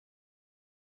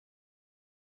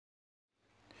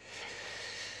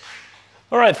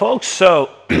Alright folks, so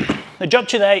the job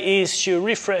today is to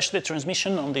refresh the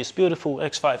transmission on this beautiful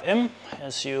X5M.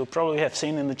 As you probably have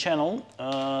seen in the channel,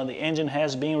 the engine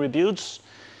has been rebuilt.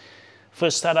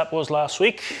 First startup was last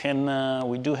week, and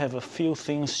we do have a few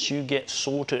things to get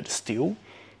sorted still.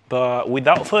 But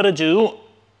without further ado,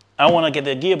 I want to get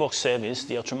the gearbox service,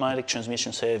 the automatic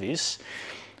transmission service.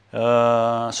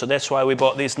 So that's why we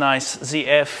bought this nice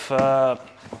ZF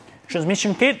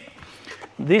transmission kit.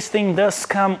 This thing does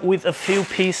come with a few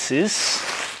pieces,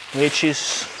 which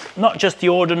is not just the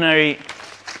ordinary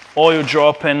oil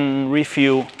drop and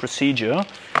refuel procedure.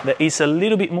 That is a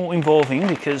little bit more involving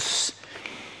because,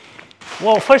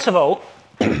 well, first of all,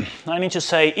 I need to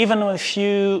say, even if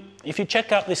you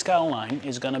check out this car online,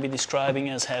 it's going to be describing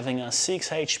as having a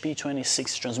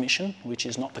 6hp28x transmission, which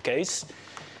is not the case.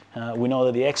 We know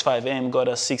that the X5M got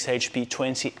a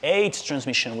 6hp28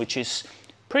 transmission, which is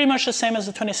pretty much the same as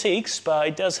the 26, but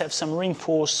it does have some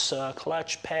reinforced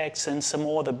clutch packs and some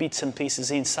other bits and pieces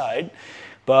inside.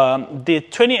 But the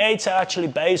 28s are actually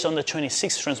based on the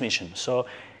 26 transmission. So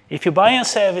if you buy a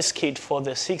service kit for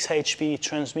the 6hp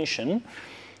transmission,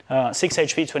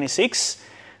 6hp26,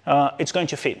 it's going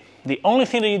to fit. The only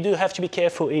thing that you do have to be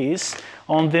careful is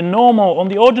on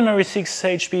the ordinary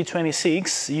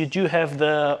 6hp26, you do have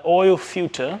the oil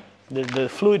filter, the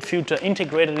fluid filter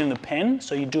integrated in the pen,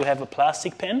 so you do have a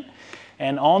plastic pen,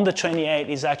 and on the 28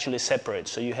 is actually separate,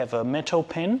 so you have a metal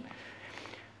pen,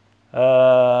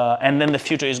 and then the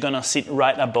filter is going to sit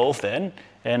right above that,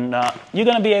 and you're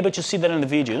going to be able to see that in the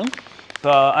video,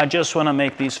 but I just want to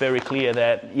make this very clear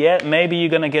that, yeah, maybe you're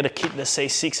going to get a kit that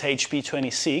says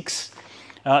 6hp26.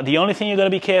 The only thing you've got to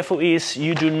be careful is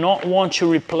you do not want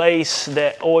to replace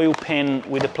the oil pen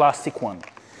with a plastic one.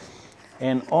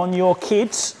 And on your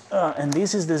kit, and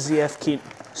this is the ZF kit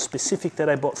specific that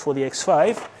I bought for the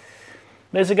X5,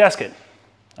 there's a gasket.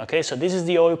 Okay, so this is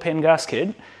the oil pen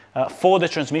gasket for the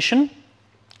transmission.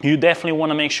 You definitely want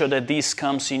to make sure that this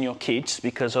comes in your kit,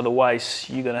 because otherwise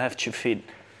you're going to have to fit.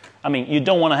 I mean, you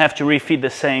don't want to have to refit the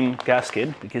same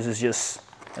gasket because it's just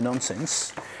a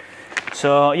nonsense.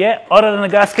 So yeah, other than the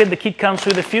gasket, the kit comes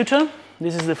with a filter.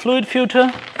 This is the fluid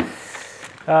filter.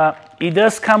 It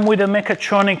does come with a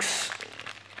mechatronics.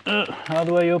 How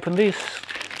do I open this?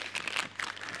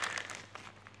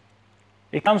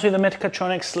 It comes with a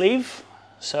mechatronics sleeve,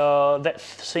 so that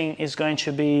thing is going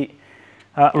to be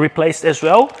replaced as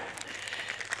well.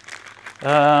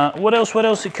 What else? What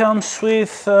else? It comes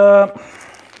with.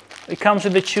 It comes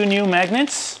with the two new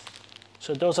magnets.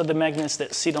 So those are the magnets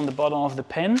that sit on the bottom of the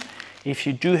pen. If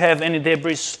you do have any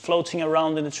debris floating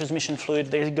around in the transmission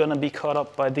fluid, they're going to be caught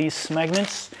up by these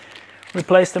magnets.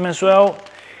 Replace them as well.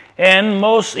 And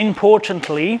most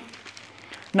importantly,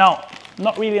 now,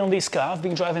 not really on this car. I've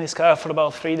been driving this car for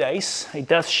about 3 days. It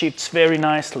does shifts very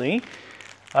nicely.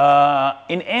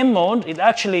 In M mode,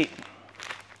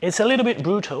 it's a little bit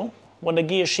brutal. When the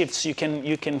gear shifts, you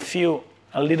can feel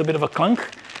a little bit of a clunk.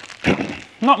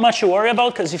 Not much to worry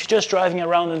about, because if you're just driving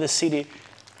around in the city,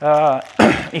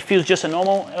 it feels just a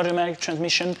normal automatic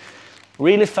transmission.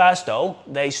 Really fast though.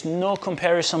 There is no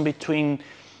comparison between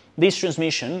this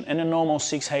transmission and a normal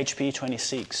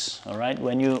 6hp26. All right,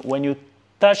 when you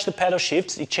touch the pedal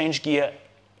shifts, it changes gear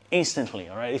instantly.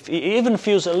 All right, it even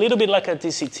feels a little bit like a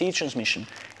DCT transmission,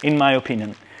 in my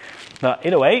opinion. But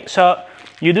either way, so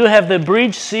you do have the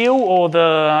bridge seal, or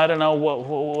the, I don't know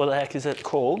what the heck is it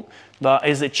called, but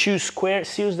it's the two square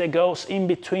seals that goes in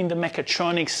between the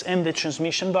mechatronics and the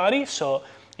transmission body. So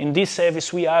in this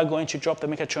service, we are going to drop the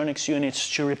mechatronics units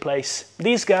to replace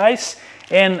these guys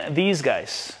and these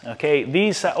guys. Okay,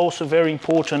 these are also very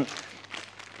important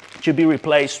to be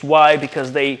replaced. Why?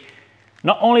 Because they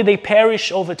not only they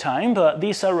perish over time, but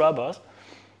these are rubber.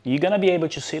 You're going to be able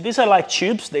to see, these are like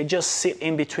tubes. They just sit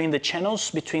in between the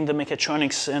channels, between the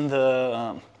mechatronics and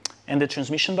the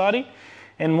transmission body.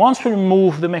 And once we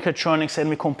remove the mechatronics and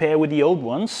we compare with the old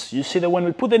ones, you see that when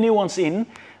we put the new ones in,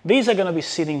 these are going to be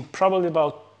sitting probably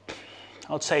about,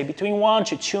 I would say, between 1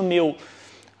 to 2 mil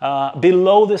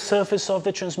below the surface of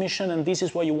the transmission, and this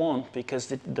is what you want, because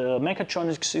the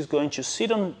mechatronics is going to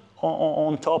sit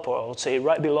on top, or I would say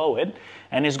right below it,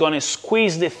 and it's going to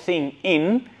squeeze the thing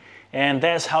in, and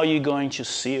that's how you're going to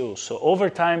seal. So over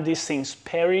time, these things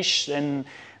perish, and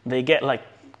they get like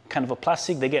kind of a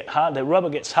plastic, they get hard, the rubber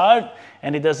gets hard,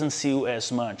 and it doesn't seal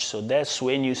as much. So that's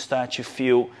when you start to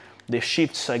feel the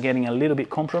shifts are getting a little bit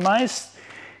compromised.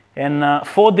 And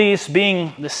for this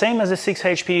being the same as the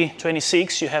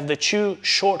 6hp26, you have the two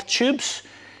short tubes.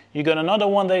 You got another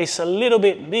one that is a little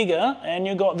bit bigger, and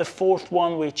you got the fourth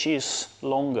one which is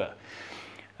longer.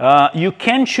 You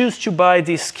can choose to buy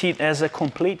this kit as a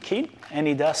complete kit, and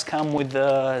it does come with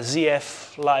the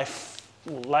ZF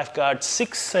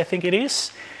Lifeguard6, I think it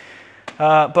is.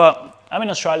 But I'm in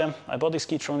Australia. I bought this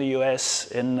kit from the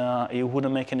US, and it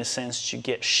wouldn't make any sense to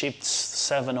get shipped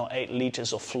 7 or 8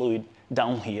 liters of fluid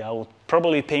down here. I would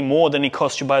probably pay more than it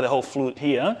costs to buy the whole fluid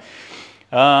here.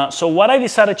 So what I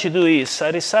decided to do is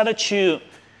I decided to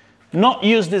not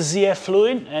use the ZF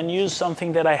fluid and use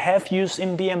something that I have used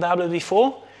in BMW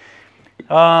before,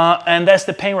 and that's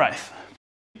the Penrite.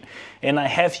 And I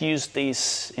have used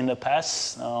these in the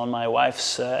past on my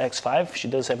wife's X5. She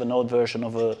does have an old version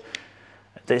of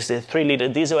there's the 3-liter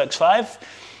diesel X5.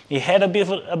 It had a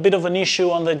bit of an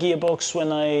issue on the gearbox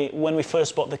when we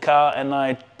first bought the car, and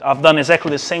I've done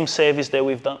exactly the same service that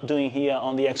we've doing here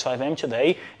on the X5M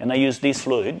today, and I used this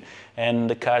fluid, and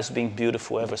the car's been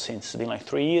beautiful ever since. It's been like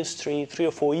 3 years, three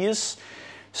or 4 years.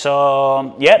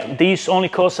 So yeah, these only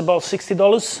cost about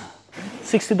 $60.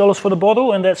 $60 for the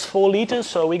bottle, and that's 4 liters,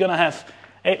 so we're gonna have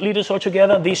 8 liters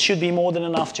altogether. This should be more than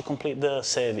enough to complete the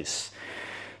service.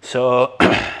 So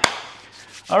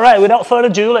all right, without further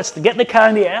ado, let's get the car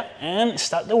in the air and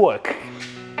start the work.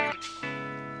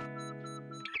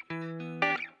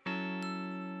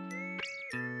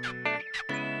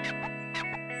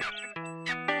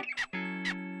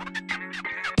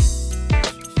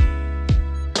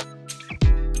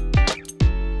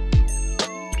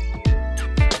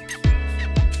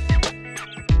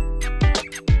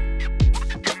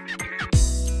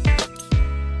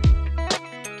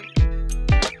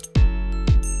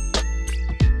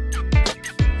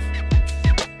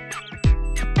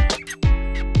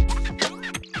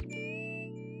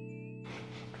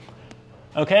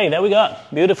 Okay, there we go.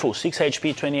 Beautiful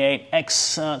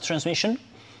 6hp28x transmission.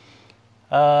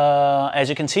 As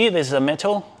you can see, this is a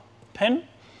metal pen.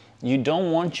 You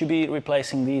don't want to be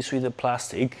replacing these with a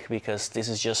plastic, because this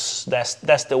is just,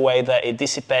 that's the way that it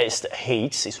dissipates the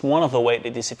heat. It's one of the ways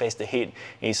it dissipates the heat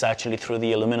is actually through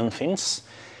the aluminum fins.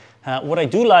 What I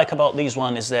do like about this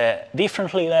one is that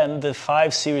differently than the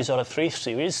 5 series or the 3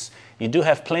 series, you do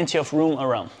have plenty of room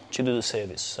around to do the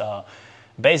service.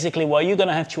 Basically, what you're going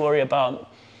to have to worry about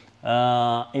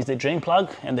is the drain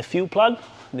plug and the fuel plug.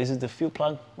 This is the fuel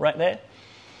plug right there.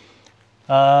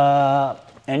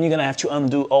 And you're going to have to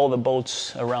undo all the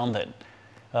bolts around it.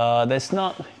 There's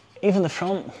not, even the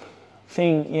front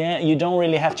thing, yeah, you don't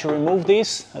really have to remove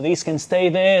these. These can stay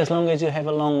there as long as you have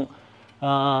a long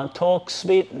torque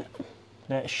speed.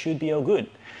 That should be all good.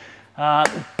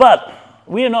 But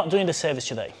we are not doing the service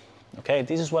today. Okay,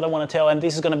 this is what I want to tell, and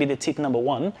this is going to be the tip number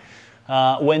 1.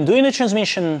 When doing a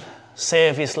transmission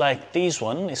service like this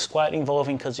one, it's quite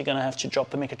involving because you're going to have to drop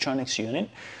the mechatronics unit.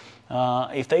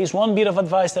 If there is one bit of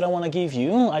advice that I want to give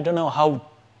you, I don't know how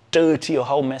dirty or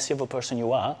how messy of a person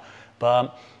you are,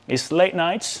 but it's late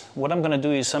nights. What I'm going to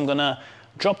do is I'm going to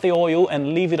drop the oil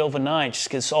and leave it overnight,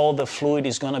 because all the fluid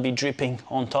is going to be dripping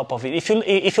on top of it. If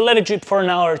you let it drip for an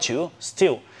hour or two,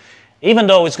 still, even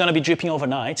though it's going to be dripping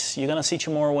overnight, you're going to see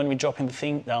tomorrow when we're dropping the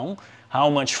thing down how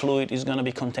much fluid is going to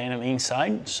be contained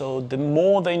inside. So the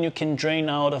more then you can drain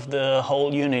out of the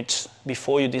whole unit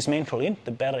before you dismantle it,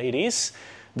 the better it is.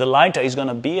 The lighter is going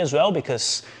to be as well,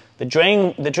 because the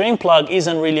drain plug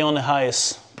isn't really on the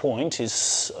highest point,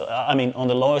 I mean on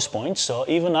the lowest point. So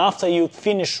even after you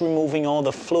finish removing all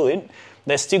the fluid,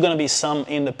 there's still going to be some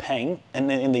in the pen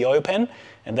and in the oil pan,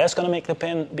 and that's going to make the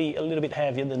pen be a little bit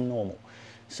heavier than normal.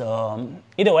 So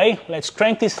either way, let's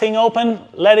crank this thing open,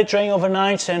 let it drain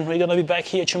overnight, and we're going to be back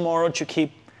here tomorrow to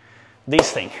keep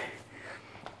this thing.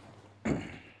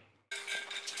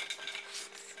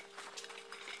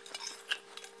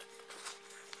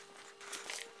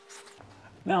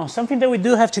 Now, something that we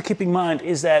do have to keep in mind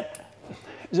is that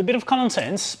it's a bit of common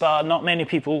sense, but not many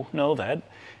people know that.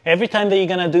 Every time that you're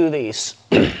going to do this,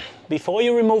 before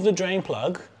you remove the drain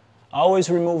plug, always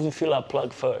remove the fill-up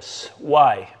plug first.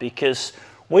 Why? Because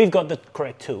we've got the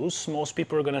correct tools. Most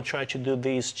people are going to try to do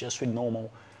this just with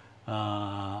normal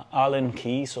Allen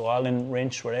keys or Allen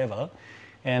wrench, whatever.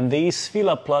 And these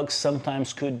fill-up plugs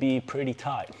sometimes could be pretty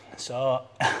tight. So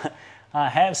I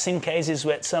have seen cases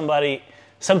where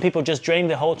some people just drain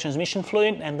the whole transmission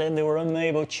fluid, and then they were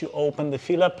unable to open the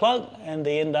fill-up plug, and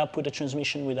they end up with a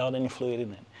transmission without any fluid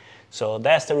in it. So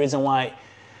that's the reason why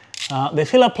the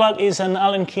fill-up plug is an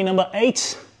Allen key number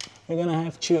 8. We're going to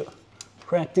have to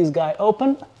crack this guy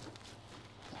open.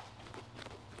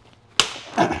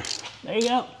 There you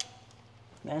go.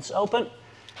 That's open.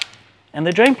 And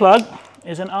the drain plug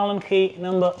is an Allen key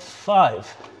number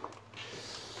 5.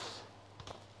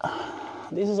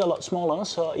 This is a lot smaller,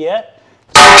 so yeah.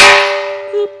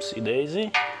 Oopsie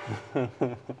daisy.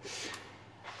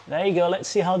 There you go. Let's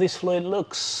see how this fluid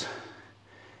looks.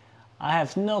 I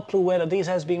have no clue whether this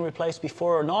has been replaced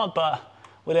before or not, but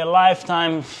with a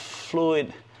lifetime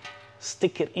fluid,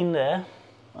 stick it in there.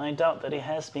 I doubt that it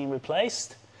has been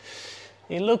replaced.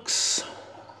 It looks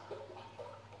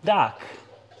dark.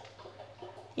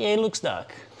 Yeah, it looks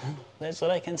dark. That's what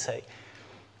I can say.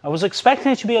 I was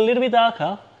expecting it to be a little bit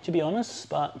darker, to be honest,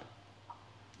 but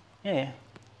yeah,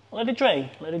 let it drain,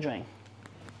 let it drain.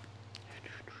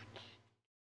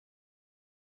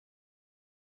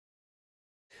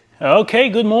 Okay,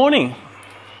 good morning.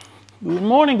 Good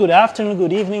morning, good afternoon,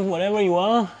 good evening, whatever you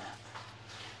are.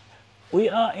 We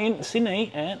are in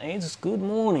Sydney and it's good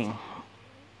morning.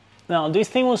 Now, this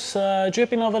thing was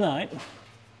dripping overnight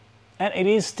and it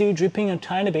is still dripping a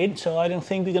tiny bit, so I don't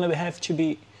think we're going to be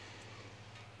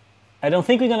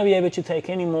able to take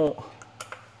any more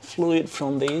fluid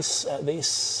from this at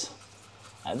this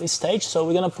stage. So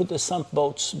we're going to put the sump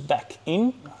bolts back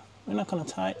in. We're not going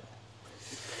to tie it.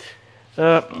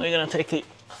 We're going to take the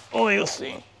oil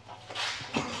thing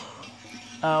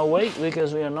away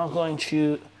because we are not going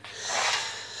to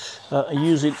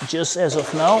use it just as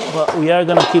of now, but we are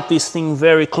going to keep this thing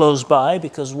very close by,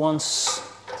 because once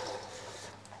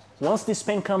this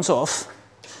pen comes off,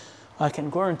 I can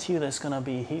guarantee you there's going to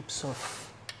be heaps of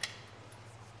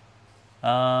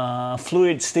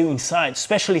fluid still inside,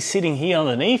 especially sitting here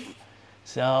underneath.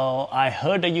 So I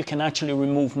heard that you can actually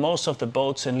remove most of the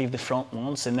bolts and leave the front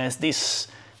ones, and as this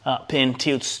pin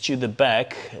tilts to the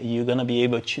back, you're going to be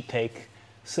able to take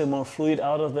some more fluid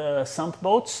out of the sump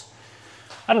bolts.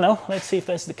 I don't know, let's see if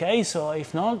that's the case, or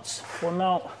if not, for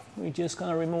now we're just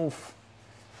going to remove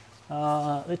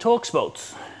the Torx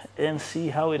bolts and see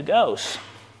how it goes.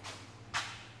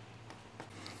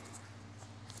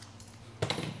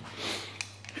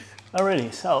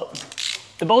 Alrighty, so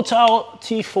the bolts are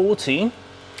T40.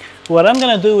 What I'm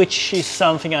going to do, which is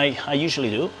something I usually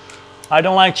do, I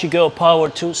don't like to go power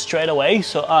tool straight away,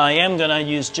 so I am going to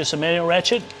use just a manual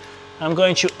ratchet. I'm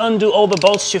going to undo all the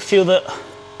bolts to feel the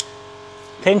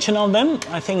tension on them.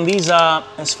 I think these are,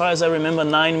 as far as I remember,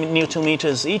 9 Newton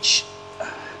meters each,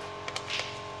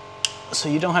 so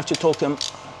you don't have to torque them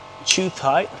too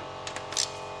tight.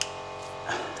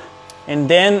 And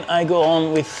then I go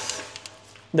on with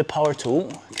the power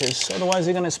tool, because otherwise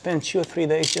you're going to spend 2 or 3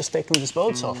 days just taking these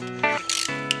bolts off.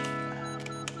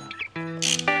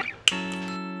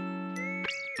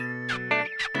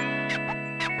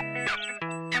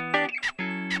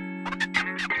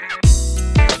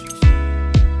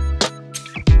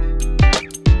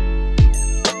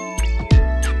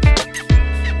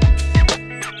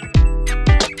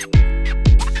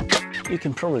 You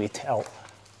can probably tell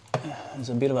there's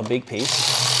a bit of a big piece.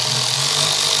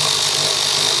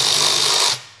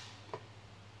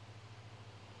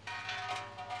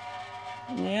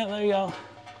 Yeah, there you go.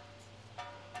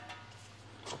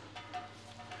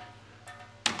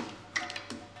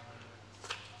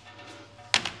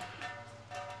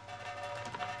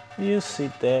 You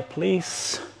sit there,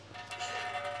 please.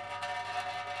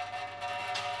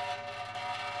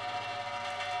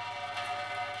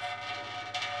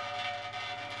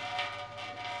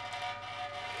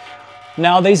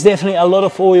 Now there's definitely a lot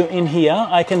of oil in here.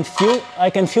 I can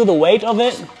feel the weight of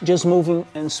it just moving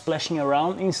and splashing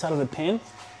around inside of the pen.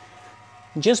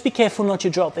 Just be careful not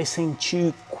to drop this thing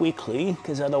too quickly,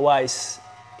 because otherwise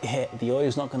the oil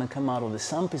is not going to come out of the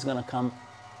sump, it's going to come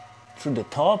through the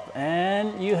top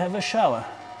and you have a shower.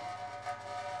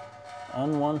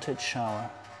 Unwanted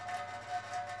shower.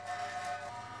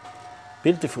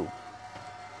 Beautiful.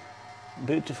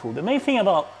 Beautiful. The main thing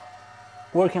about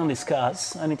working on these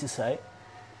cars, I need to say,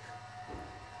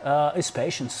 is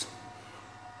patience.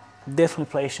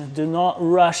 Definitely patience. Do not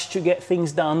rush to get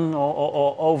things done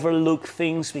or overlook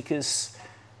things, because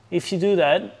if you do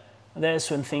that, that's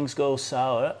when things go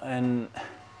sour and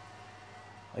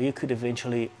you could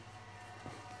eventually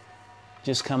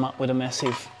just come up with a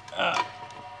massive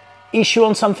issue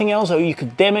on something else, or you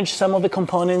could damage some of the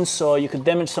components, or you could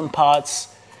damage some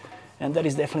parts, and that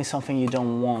is definitely something you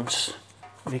don't want,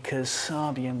 because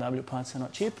BMW parts are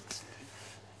not cheap,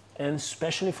 and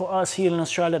especially for us here in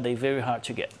Australia, they're very hard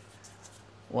to get.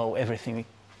 Well, everything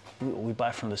we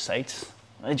buy from the States,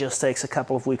 it just takes a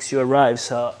couple of weeks to arrive,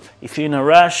 so if you're in a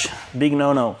rush, big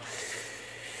no-no.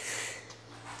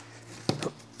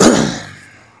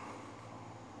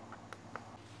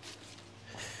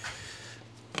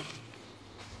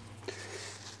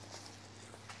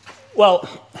 Well,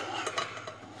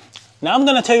 now I'm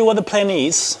going to tell you what the plan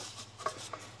is,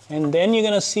 and then you're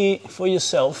going to see for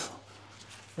yourself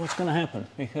what's going to happen,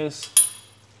 because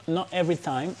not every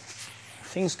time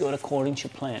things go according to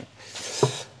plan.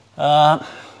 I'm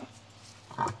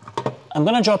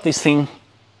going to drop this thing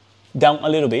down a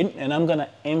little bit, and I'm going to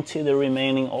empty the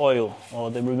remaining oil or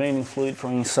the remaining fluid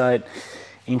from inside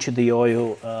into the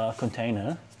oil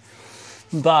container.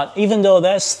 But even though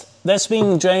that's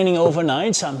been draining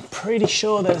overnight, I'm pretty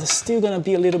sure there's still going to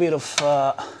be a little bit of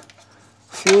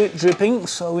fluid dripping,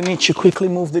 so we need to quickly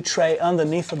move the tray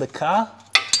underneath of the car.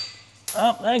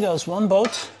 Oh, there goes one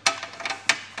bolt.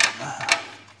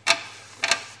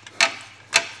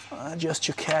 Just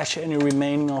to catch any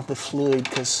remaining of the fluid,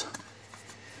 because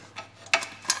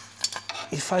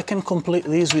if I can complete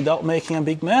this without making a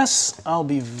big mess, I'll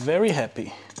be very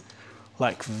happy.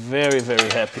 Like very, very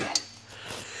happy.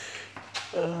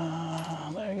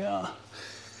 There you go.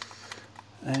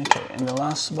 Okay, and the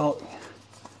last bolt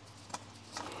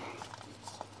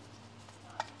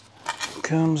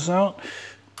comes out.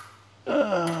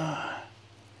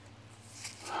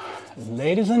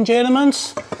 Ladies and gentlemen,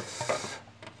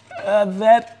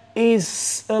 that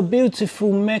is a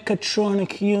beautiful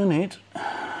mechatronic unit.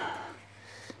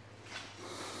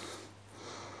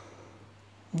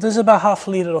 There's about half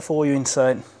a liter of oil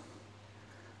inside.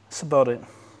 That's about it.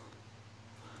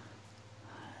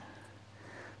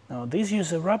 Now these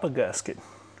use a rubber gasket.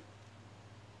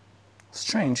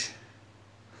 Strange.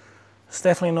 It's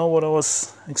definitely not what I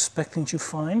was expecting to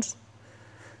find,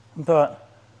 but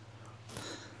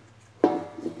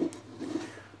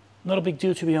not a big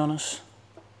deal, to be honest.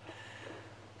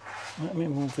 Let me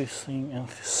move this thing and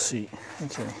see.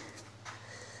 Okay.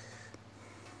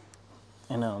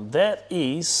 And now that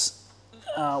is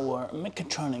our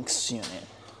mechatronics unit.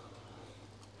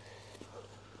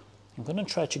 I'm gonna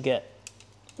try to get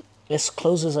as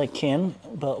close as I can,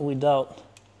 but without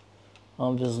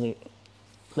obviously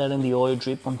letting the oil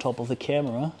drip on top of the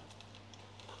camera.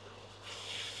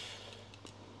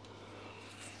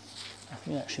 I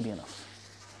think that should be enough.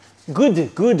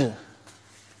 Good, good.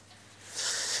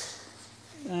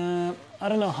 I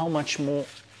don't know how much more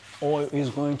oil is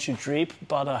going to drip,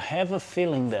 but I have a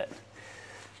feeling that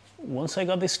once I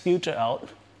got this filter out,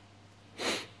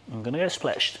 I'm gonna get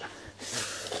splashed.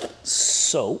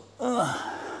 So,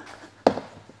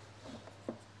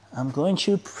 I'm going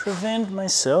to prevent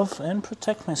myself and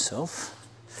protect myself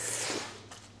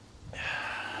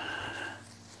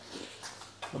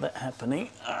for that happening.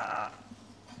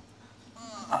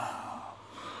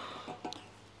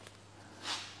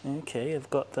 Okay, I've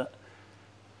got that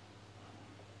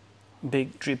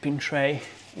big dripping tray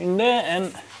in there,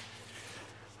 and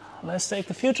let's take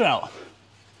the filter out.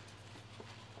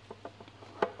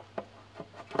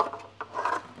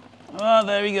 Oh,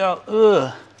 there we go.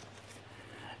 Ugh.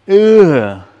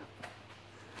 Ugh.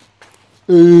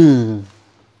 Ugh.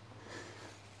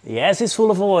 Yes, it's full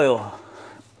of oil,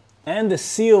 and the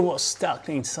seal was stuck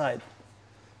inside.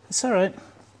 It's all right.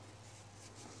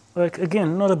 Like,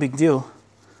 again, not a big deal.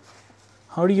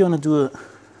 How are you gonna do a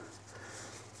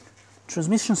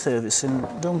transmission service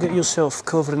and don't get yourself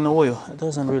covered in oil? It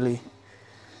doesn't really.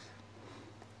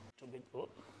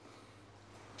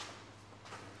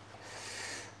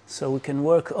 So we can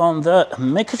work on the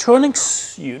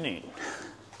mechatronics unit.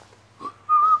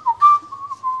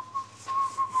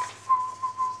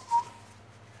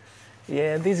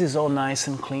 Yeah, this is all nice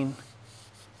and clean.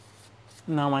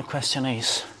 Now my question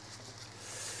is,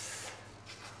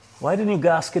 why the new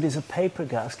gasket is a paper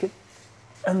gasket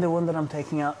and the one that I'm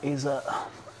taking out is a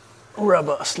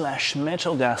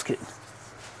rubber/metal gasket?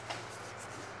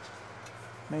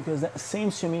 Because that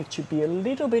seems to me to be a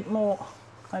little bit more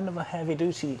kind of a heavy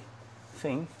duty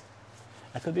thing.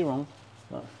 I could be wrong,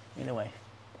 but either way.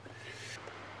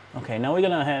 Okay, now we're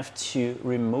gonna have to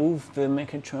remove the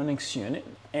mechatronics unit,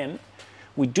 and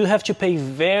we do have to pay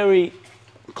very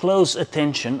close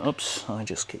attention. Oops, I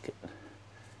just kicked it.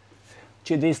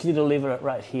 To this little lever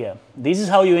right here. This is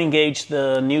how you engage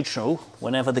the neutral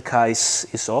whenever the car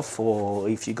is off, or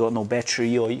if you got no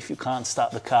battery, or if you can't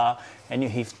start the car and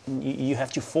you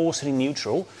have to force it in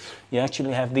neutral. You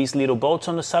actually have these little bolts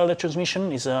on the side of the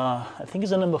transmission. Is I think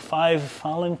it's a number 5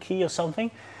 Allen key or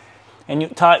something, and you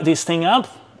tie this thing up.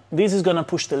 This is going to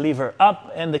push the lever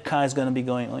up, and the car is going to be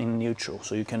going in neutral,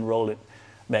 so you can roll it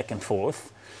back and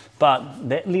forth. But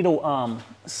that little arm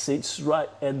sits right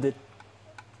at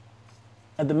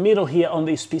the middle here on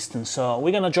this piston. So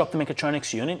we're gonna drop the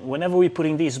mechatronics unit. Whenever we're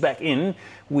putting this back in,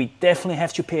 we definitely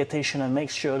have to pay attention and make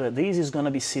sure that this is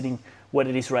gonna be sitting where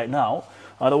it is right now.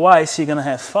 Otherwise, you're gonna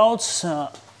have faults,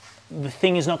 the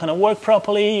thing is not gonna work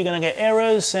properly, you're gonna get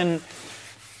errors, and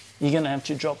you're gonna have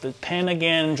to drop the pen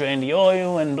again, drain the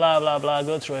oil, and blah, blah, blah,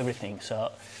 go through everything.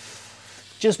 So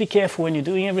just be careful when you're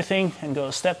doing everything and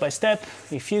go step by step.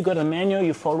 If you got a manual,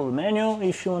 you follow the manual.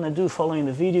 If you wanna do following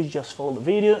the video, just follow the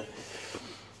video.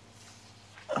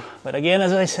 But again,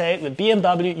 as I say, with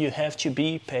BMW, you have to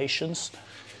be patient.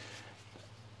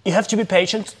 You have to be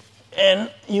patient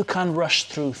and you can't rush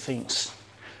through things.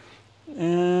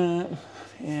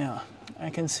 Yeah, I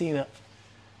can see that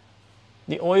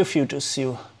the oil filter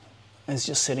seal is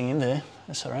just sitting in there.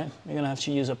 That's all right. You're gonna have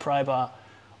to use a pry bar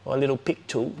or a little pick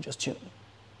tool just to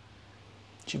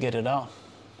get it out.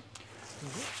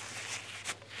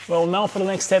 Well, now for the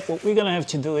next step, what we're gonna have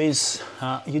to do is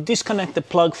you disconnect the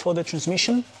plug for the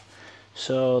transmission.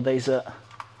 So there's a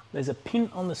pin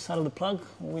on the side of the plug.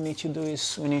 What we need to do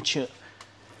is we need to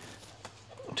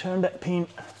turn that pin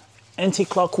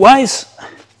anti-clockwise,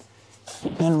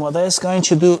 and what that's going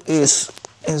to do is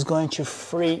going to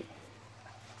free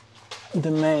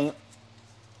the main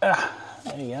there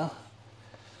you go,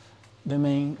 the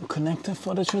main connector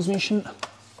for the transmission.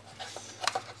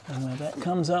 And when that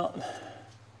comes out,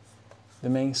 the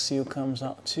main seal comes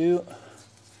out too.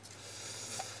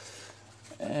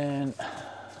 And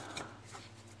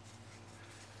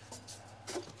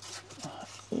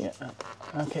yeah,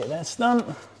 okay, that's done.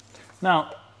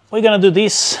 Now we're gonna do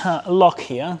this lock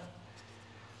here.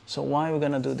 So why we're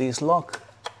gonna do this lock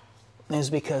is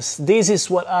because this is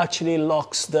what actually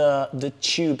locks the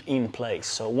tube in place.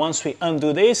 So once we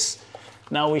undo this,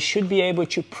 now we should be able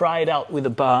to pry it out with a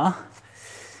bar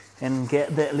and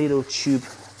get that little tube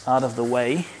out of the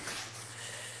way.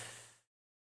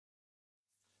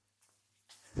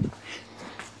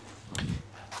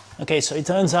 Okay, so it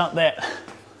turns out that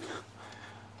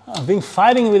I've been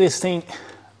fighting with this thing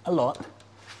a lot.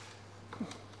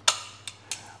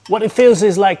 What it feels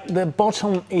is like the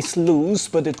bottom is loose,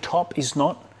 but the top is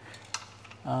not.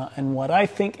 And what I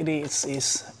think it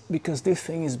is because this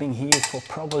thing has been here for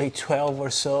probably 12 or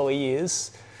so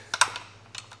years.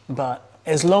 But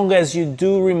as long as you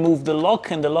do remove the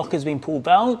lock and the lock has been pulled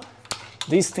out,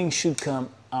 this thing should come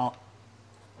out.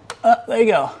 There you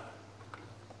go.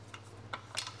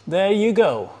 There you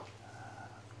go.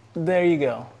 There you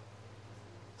go.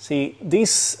 See,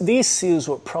 these seals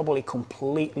were probably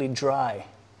completely dry,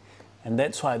 and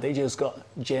that's why they just got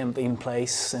jammed in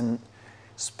place, and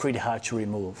it's pretty hard to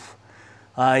remove.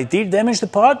 I did damage the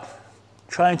part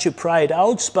trying to pry it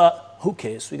out, but who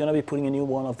cares? We're going to be putting a new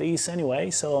one of these anyway,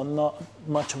 so not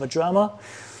much of a drama.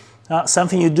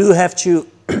 Something you do have to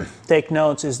take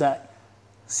note is that,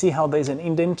 see how there's an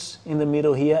indent in the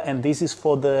middle here, and this is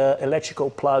for the electrical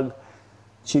plug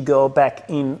to go back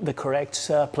in the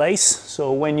correct place.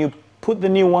 So when you put the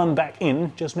new one back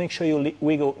in, just make sure you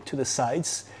wiggle to the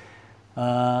sides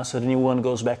so the new one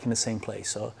goes back in the same place.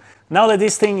 So now that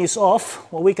this thing is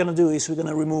off, what we're gonna do is we're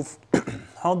gonna remove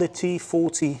all the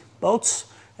T40 bolts,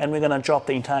 and we're gonna drop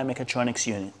the entire mechatronics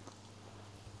unit.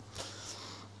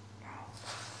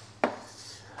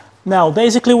 Now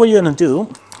basically what you're gonna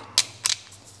do,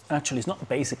 actually it's not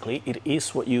basically, it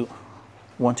is what you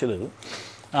want to do.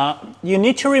 You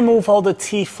need to remove all the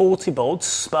T40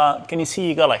 bolts, but can you see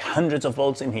you got like hundreds of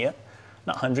bolts in here?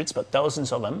 Not hundreds, but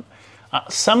thousands of them.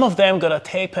 Some of them got a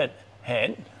tapered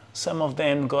head, some of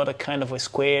them got a kind of a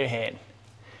square head.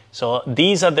 So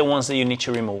these are the ones that you need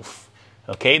to remove.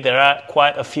 Okay, there are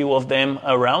quite a few of them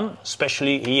around,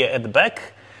 especially here at the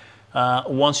back.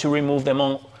 Once you remove them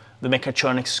all, the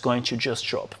mechatronics is going to just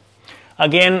drop.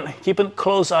 Again, keep a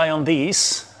close eye on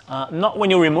these. Not when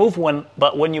you remove one,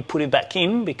 but when you put it back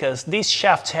in, because these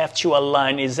shafts have to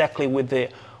align exactly with the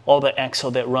other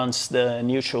axle that runs the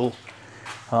neutral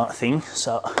thing.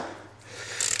 So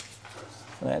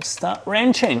let's start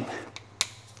wrenching.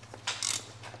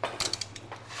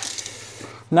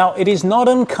 Now it is not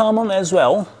uncommon as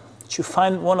well to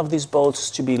find one of these bolts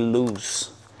to be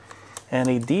loose, and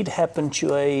it did happen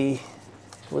to it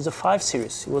was a 5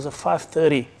 series, it was a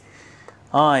 530i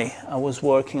I was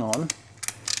working on.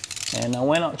 And I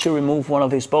went out to remove one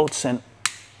of these bolts, and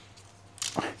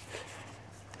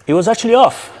it was actually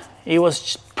off. It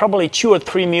was probably 2 or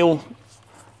 3 mil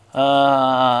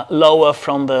lower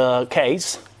from the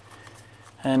case,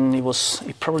 and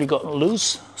it probably got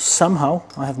loose somehow.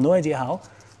 I have no idea how,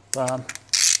 but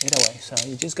either way. So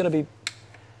you just gotta be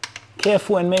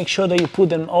careful and make sure that you put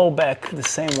them all back the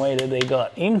same way that they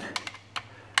got in.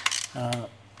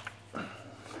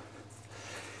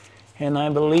 And I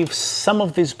believe some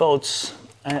of these bolts,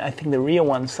 I think the rear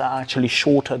ones are actually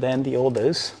shorter than the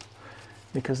others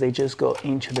because they just go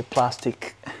into the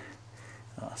plastic.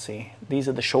 See, these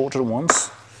are the shorter ones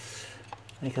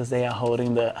because they are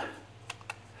holding the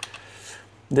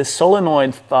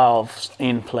solenoid valves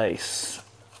in place.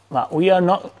 But we are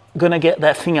not gonna get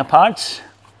that thing apart.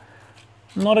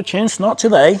 Not a chance, not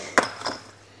today.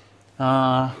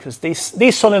 Because these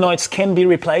solenoids can be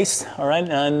replaced, all right?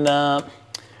 And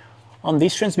on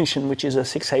this transmission, which is a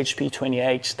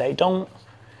 6hp28x, they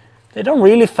don't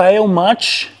really fail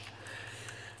much.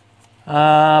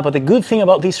 But the good thing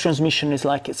about this transmission is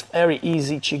like it's very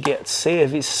easy to get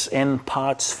service and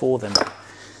parts for them.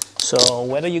 So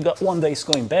whether you got one that's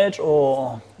going bad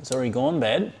or it's already gone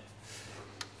bad,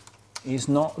 it's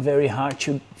not very hard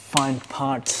to find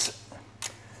parts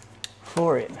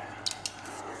for it.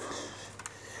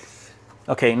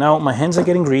 Okay, now my hands are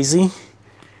getting greasy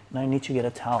and I need to get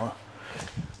a towel.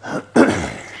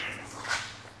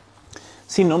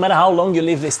 See, no matter how long you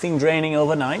leave this thing draining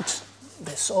overnight,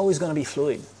 there's always going to be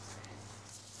fluid.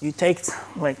 You take,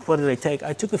 like, what did I take?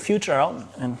 I took the filter out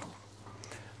and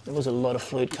there was a lot of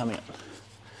fluid coming out.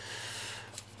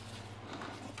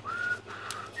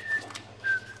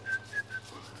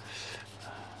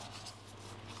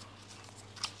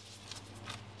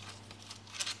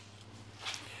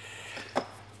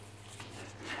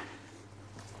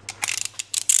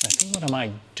 I think what I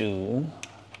might do,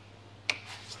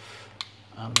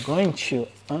 I'm going to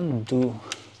undo.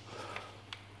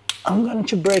 I'm going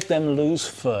to break them loose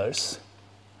first.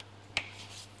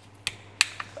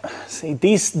 See,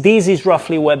 this is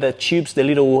roughly where the tubes, the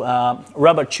little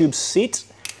rubber tubes sit.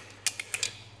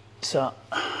 So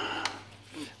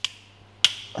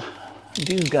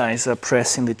these guys are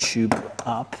pressing the tube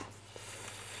up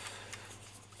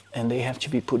and they have to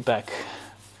be put back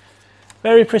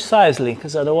very precisely,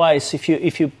 because otherwise if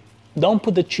you don't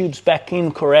put the tubes back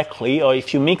in correctly, or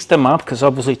if you mix them up, because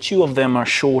obviously two of them are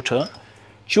shorter,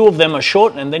 two of them are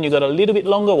short, and then you got a little bit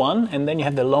longer one, and then you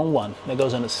have the long one that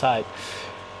goes on the side.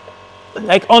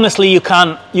 Like, honestly, you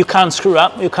can't screw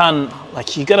up. You can't,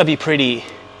 like, you gotta be pretty,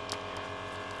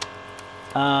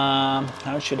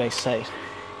 how should I say it?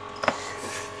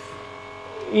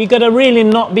 You gotta really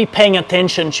not be paying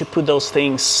attention to put those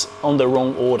things on the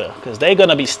wrong order, because they're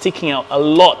gonna be sticking out a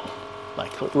lot,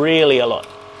 like really a lot.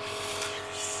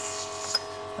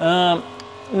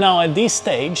 Now at this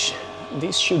stage,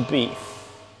 this should be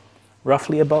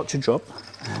roughly about to drop.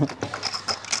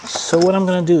 So what I'm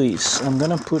gonna do is I'm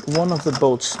gonna put one of the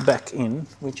bolts back in,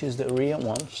 which is the rear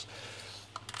ones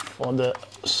for the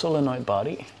solenoid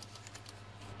body,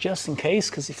 just in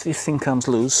case, because if this thing comes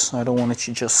loose, I don't want it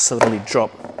to just suddenly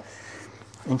drop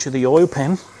into the oil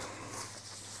pan,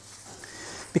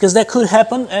 because that could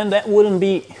happen and that wouldn't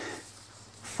be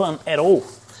fun at all.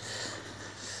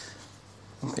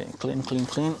 Okay, clean, clean,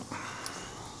 clean.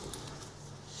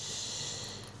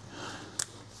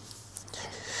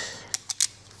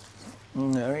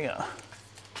 There we go.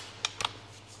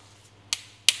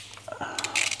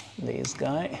 This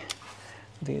guy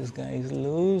is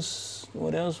loose.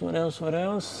 What else, what else, what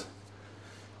else?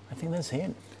 I think that's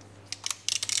it.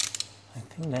 I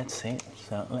think that's it.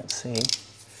 So let's see.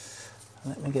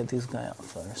 Let me get this guy out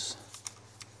first.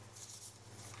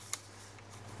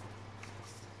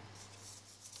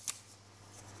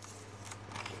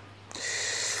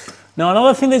 Now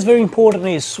another thing that's very important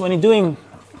is when you're doing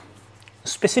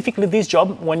specifically this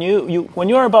job, when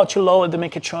you're about to lower the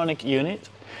mechatronic unit,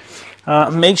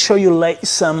 make sure you lay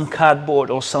some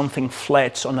cardboard or something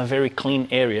flat on a very clean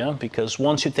area, because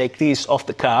once you take this off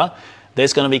the car,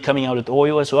 there's going to be coming out with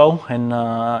oil as well, and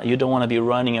you don't want to be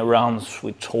running around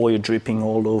with oil dripping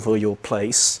all over your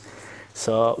place.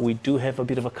 So we do have a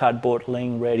bit of a cardboard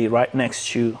laying ready right next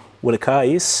to where the car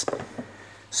is.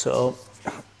 So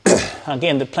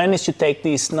again, the plan is to take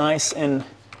this nice and,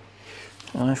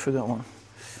 oh, I forgot one,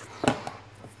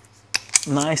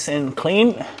 nice and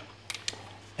clean,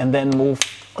 and then move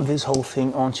this whole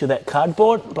thing onto that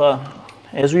cardboard. But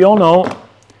as we all know,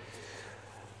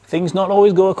 things not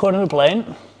always go according to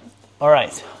plan. All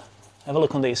right, have a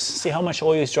look on this. See how much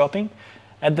oil is dropping?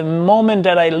 At the moment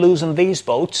that I loosen these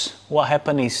bolts, what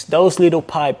happened is those little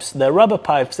pipes, the rubber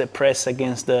pipes that press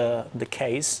against the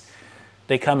case,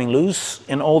 they're coming loose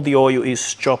and all the oil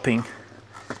is dropping,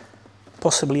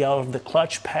 possibly out of the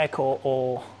clutch pack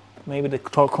or maybe the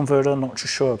torque converter, not too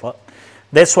sure. But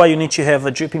that's why you need to have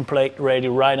a dripping plate ready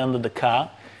right under the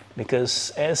car,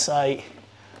 because as I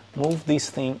move this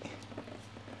thing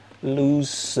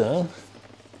looser,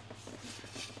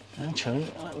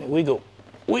 actually, let me wiggle,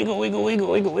 wiggle, wiggle,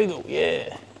 wiggle, wiggle, wiggle,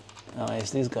 yeah. Now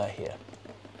it's this guy here.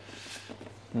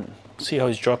 See how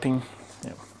it's dropping?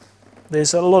 Yeah.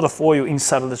 There's a lot of oil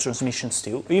inside of the transmission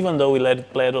still, even though we let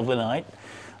it play overnight.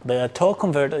 The torque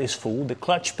converter is full, the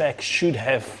clutch pack should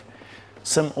have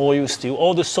some oil still.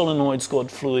 All the solenoids got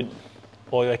fluid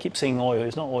oil. I keep saying oil,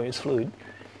 it's not oil, it's fluid.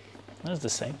 That's the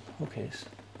same, who cares?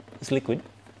 It's liquid.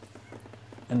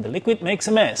 And the liquid makes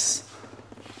a mess.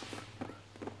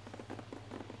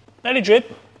 Let it drip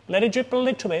a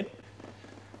little bit,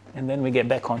 and then we get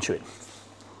back onto it.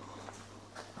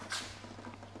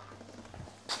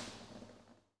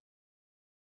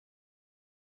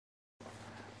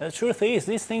 The truth is,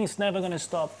 this thing is never going to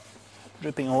stop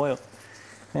dripping oil.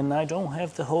 And I don't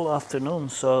have the whole afternoon,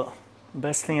 so the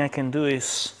best thing I can do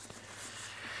is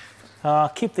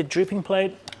keep the dripping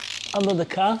plate under the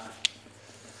car.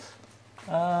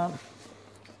 All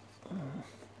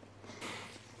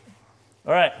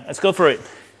right, let's go for it.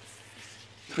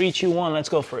 3, 2, 1, let's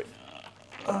go for it.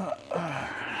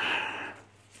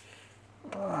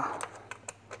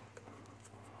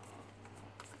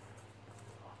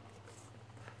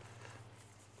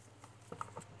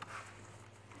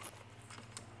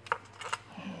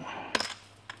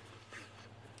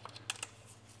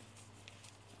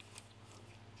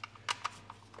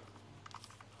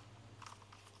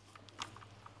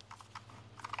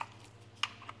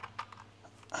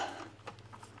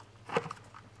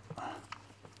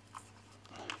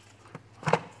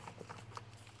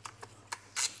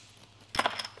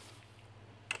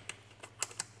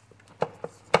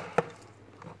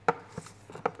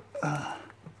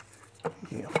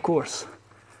 Yeah, of course.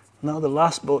 Now the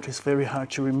last bolt is very hard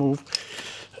to remove.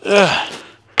 All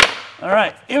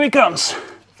right, here it comes.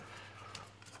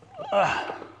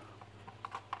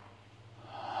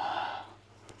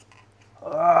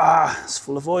 It's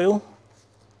full of oil,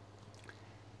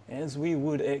 as we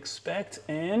would expect,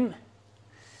 and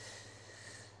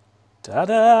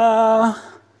ta-da!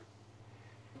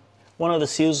 One of the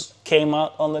seals came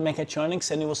out on the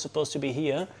mechatronics and it was supposed to be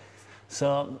here.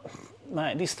 So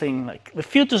this thing, like, the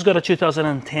filter's got a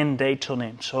 2010 date on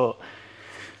it. So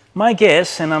my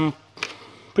guess, and I'm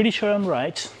pretty sure I'm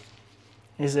right,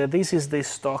 is that this is the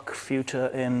stock filter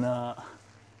and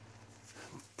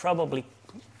probably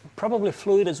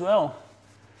fluid as well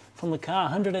from the car.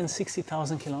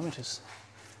 160,000 kilometers.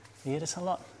 Yeah, that's a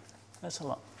lot. That's a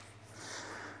lot.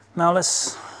 Now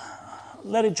let's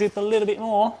let it drip a little bit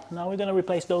more. Now we're going to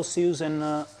replace those seals,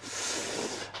 and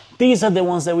these are the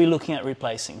ones that we're looking at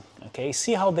replacing. Okay,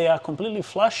 see how they are completely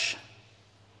flush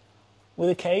with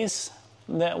the case?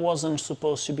 That wasn't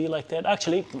supposed to be like that.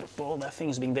 Actually, well, that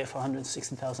thing's been there for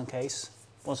 160,000 Ks.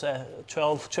 Was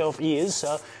 12 years.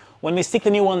 So when we stick the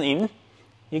new one in,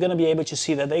 you're going to be able to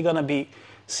see that they're going to be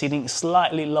sitting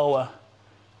slightly lower,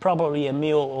 probably a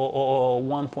mil or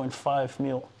 1.5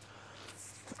 mil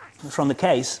from the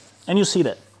case, and you see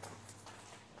that.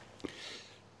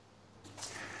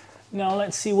 Now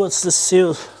let's see what's the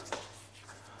seal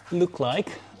look like.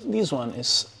 This one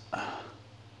is,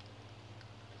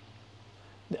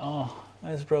 oh,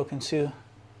 that's broken too.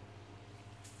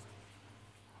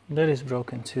 That is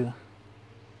broken too.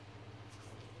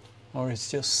 Or it's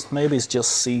just, maybe it's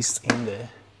just seized in there.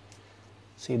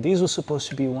 See, these were supposed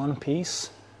to be one piece.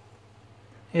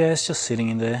 Yeah, it's just sitting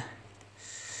in there.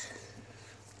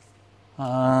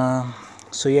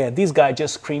 So yeah, this guy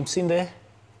just crimps in there.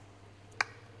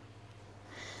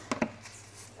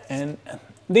 And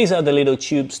these are the little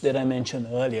tubes that I mentioned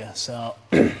earlier. So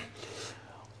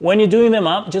when you're doing them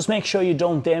up, just make sure you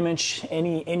don't damage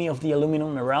any of the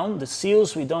aluminum around. The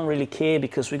seals, we don't really care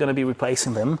because we're going to be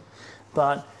replacing them.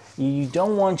 But you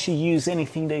don't want to use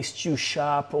anything that's too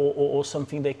sharp or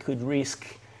something that could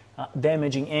risk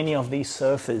damaging any of these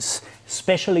surfaces,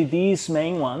 especially these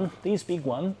main one, this big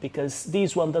one, because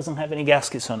this one doesn't have any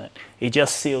gaskets on it. It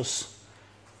just seals.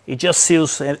 It just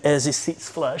seals as it sits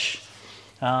flush.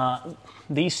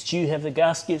 These two have the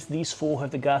gaskets, these four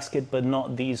have the gasket, but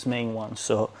not these main ones.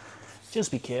 So just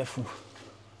be careful.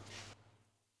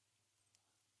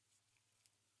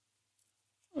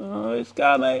 Oh, it's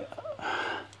got me.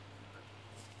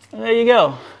 There you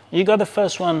go. You got the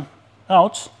first one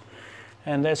out.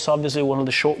 And that's obviously one of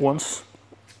the short ones.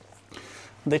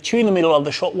 The two in the middle of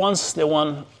the short ones, the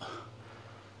one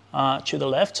to the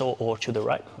left or to the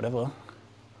right, whatever,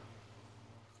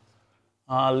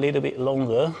 are a little bit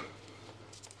longer.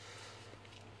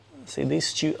 See,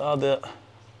 these two are the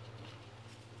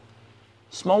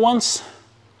small ones.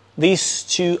 These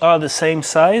two are the same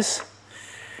size.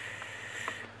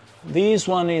 This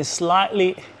one is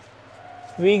slightly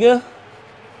bigger.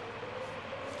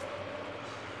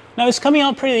 Now it's coming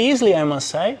out pretty easily, I must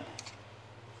say.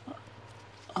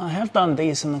 I have done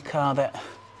these in the car that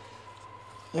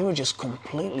they were just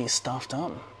completely stuffed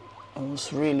up. It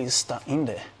was really stuck in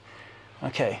there.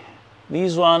 Okay,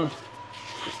 this one,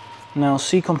 now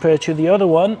see compared to the other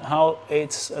one, how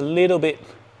it's a little bit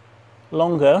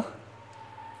longer.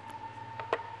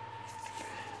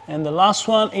 And the last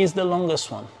one is the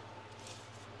longest one.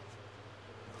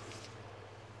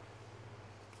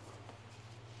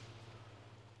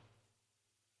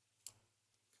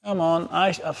 Come on,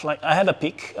 I had a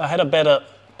pick. I had a better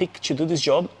pick to do this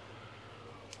job.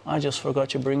 I just forgot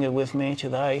to bring it with me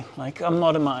today. Like, I'm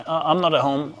not at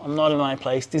home, I'm not in my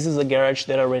place. This is a garage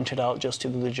that I rented out just to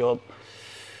do the job.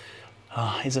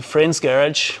 It's a friend's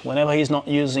garage. Whenever he's not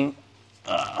using,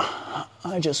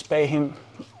 I just pay him,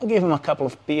 I give him a couple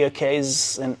of beer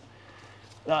cases and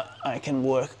I can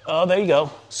work. Oh, there you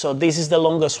go. So this is the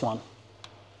longest one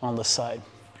on the side.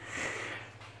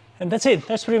 And that's it.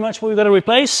 That's pretty much what we've got to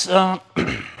replace.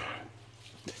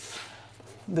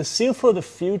 The seal for the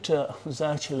filter was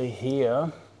actually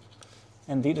here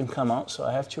and didn't come out, so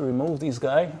I have to remove this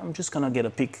guy. I'm just gonna get a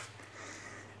pick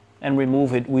and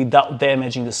remove it without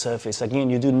damaging the surface. Again,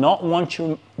 you do not want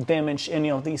to damage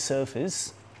any of these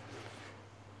surfaces.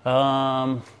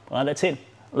 Well, that's it.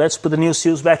 Let's put the new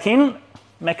seals back in.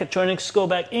 Mechatronics go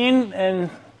back in and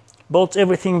bolt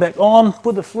everything back on,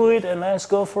 put the fluid, and let's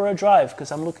go for a drive,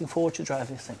 because I'm looking forward to drive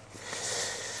this thing.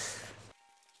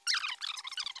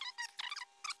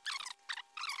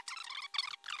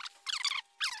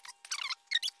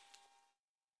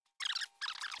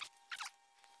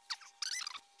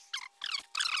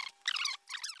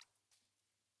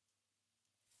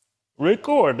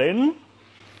 Recording.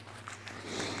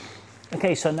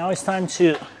 Okay, so now it's time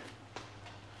to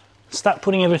start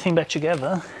putting everything back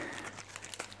together.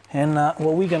 And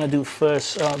what we're gonna do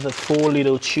first are the 4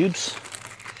 little tubes.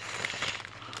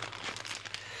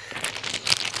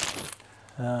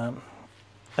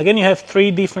 Again, you have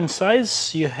 3 different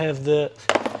sizes. You have the,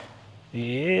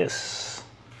 yes,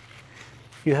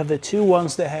 you have the 2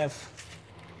 ones that have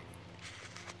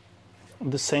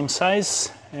the same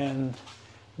size, and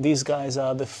these guys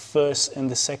are the first and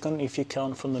the second if you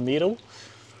count from the middle.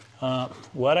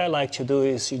 What I like to do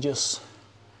is you just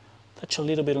touch a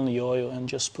little bit on the oil and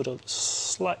just put a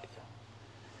slight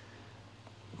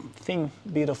thin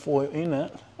bit of oil in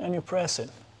it and you press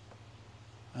it.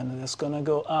 And it's gonna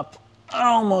go up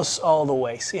almost all the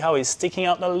way. See how it's sticking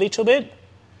out a little bit?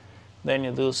 Then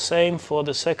you do the same for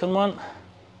the second one.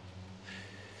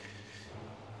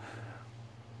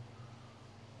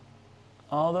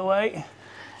 All the way.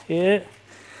 Here.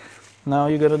 Now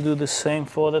you gotta do the same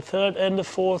for the third and the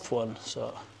fourth one.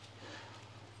 So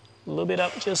a little bit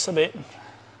up, just a bit.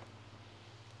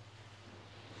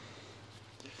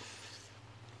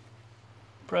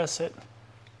 Press it.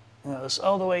 Now it's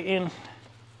all the way in.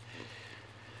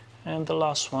 And the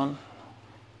last one.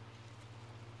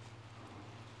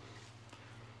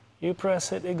 You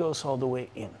press it, it goes all the way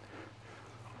in.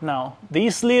 Now,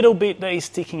 this little bit that is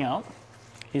sticking out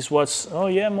is what's, oh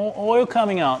yeah, more oil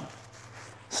coming out.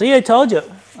 See, I told you,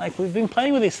 like we've been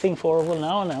playing with this thing for over an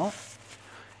hour now.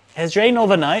 It has rained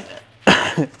overnight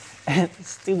and it's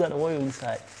still got oil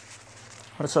inside.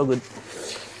 But it's all good.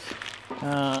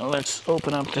 Let's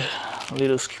open up the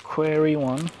little squarey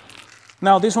one.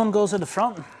 Now this one goes at the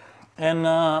front and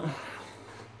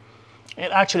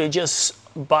it actually just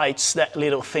bites that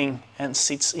little thing and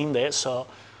sits in there, so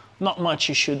not much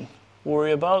you should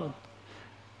worry about.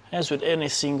 As with every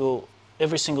single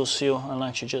seal, I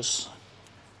like to just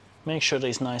make sure that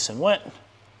it's nice and wet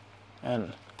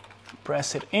and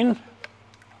press it in,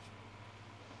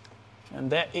 and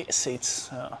there it sits.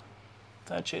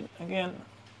 Touch it again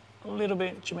a little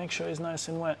bit to make sure it's nice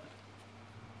and wet,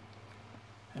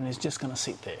 and it's just gonna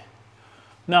sit there.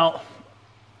 Now,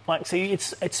 like, see,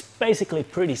 it's basically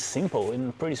pretty simple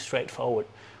and pretty straightforward.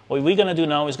 What we're gonna do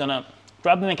now is gonna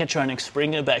grab the mechatronics,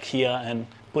 bring it back here and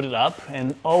put it up,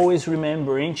 and always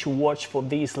remembering to watch for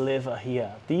this lever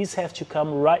here. These have to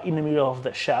come right in the middle of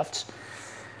the shaft,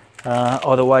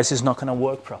 otherwise it's not gonna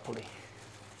work properly.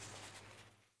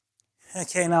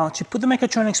 Okay, now to put the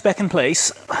mechatronics back in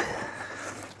place,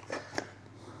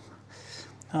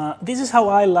 this is how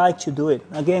I like to do it.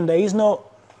 Again, there is no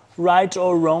right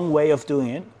or wrong way of doing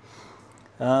it.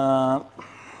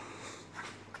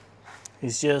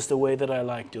 It's just the way that I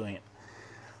like doing it.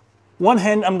 One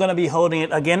hand, I'm gonna be holding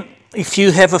it. Again, if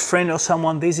you have a friend or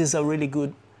someone, this is a really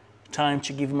good time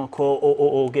to give them a call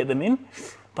or get them in.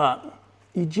 But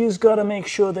you just gotta make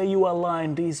sure that you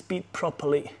align this bit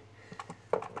properly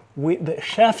with the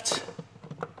shaft.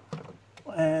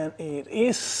 And it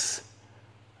is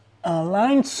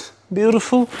aligned,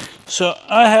 beautiful. So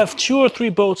I have 2 or 3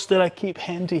 bolts that I keep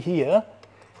handy here.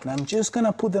 And I'm just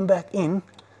gonna put them back in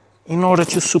order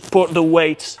to support the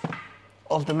weight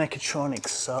of the mechatronics.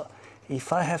 So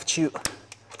if I have to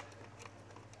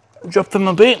drop them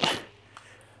a bit,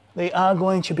 they are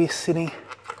going to be sitting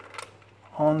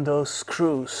on those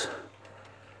screws,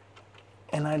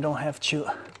 and I don't have to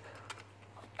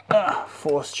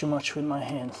force too much with my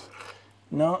hands.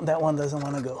 No, that one doesn't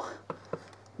want to go.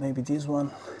 Maybe this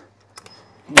one.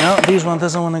 No, this one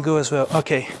doesn't want to go as well.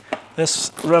 Okay,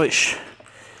 that's rubbish.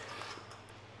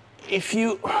 if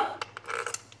you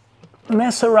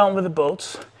mess around with the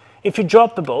bolts, if you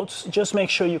drop the bolts, just make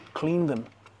sure you clean them.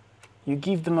 You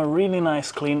give them a really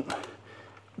nice clean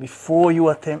before you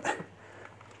attempt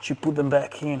to put them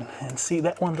back in. And see,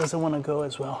 that one doesn't want to go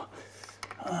as well.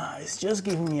 It's just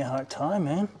giving me a hard time,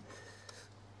 man.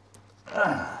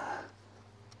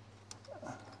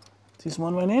 This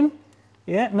one went in?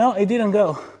 Yeah, no, it didn't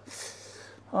go.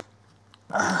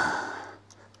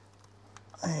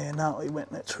 Yeah, now it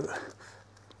went that through.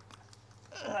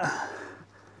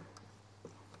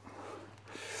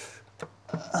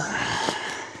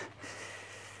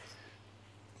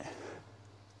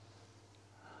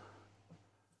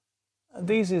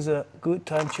 This is a good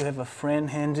time to have a friend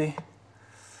handy.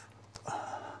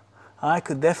 I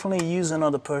could definitely use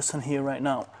another person here right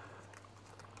now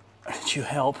to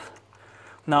help.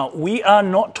 Now, we are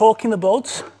not torquing the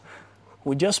bolts.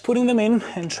 We're just putting them in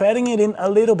and threading it in a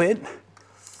little bit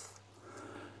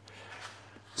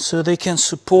so they can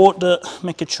support the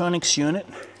mechatronics unit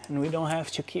and we don't have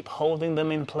to keep holding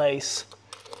them in place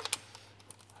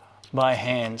by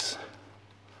hands.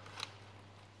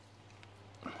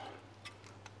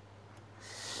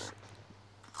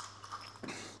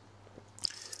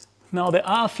 Now there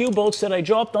are a few bolts that I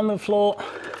dropped on the floor.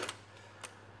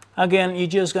 Again, you're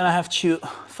just gonna have to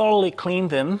thoroughly clean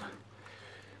them.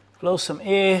 Blow some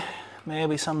air,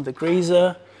 maybe some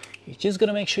degreaser. You're just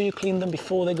gonna make sure you clean them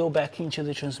before they go back into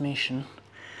the transmission,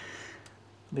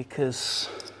 because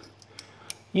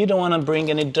you don't wanna bring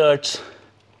any dirt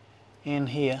in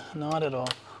here, not at all.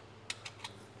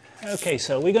 Okay,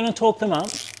 so we're gonna torque them up.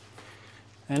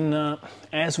 And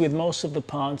as with most of the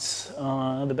parts,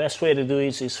 the best way to do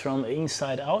it is from the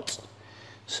inside out.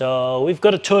 So we've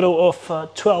got a total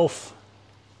of 12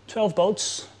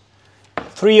 bolts,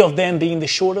 3 of them being the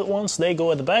shorter ones. They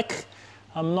go at the back.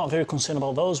 I'm not very concerned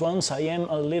about those ones. I am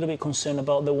a little bit concerned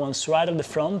about the ones right at the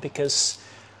front, because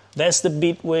that's the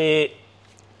bit where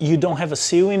you don't have a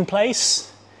seal in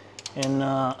place. And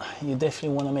you definitely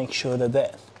want to make sure that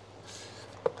that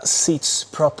sits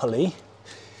properly.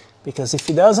 Because if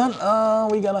it doesn't,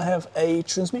 we're gonna have a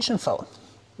transmission fault,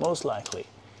 most likely.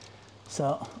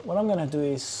 So what I'm gonna do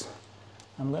is,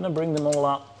 I'm gonna bring them all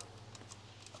up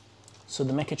so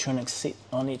the mechatronics sit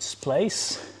on its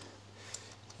place.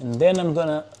 And then I'm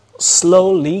gonna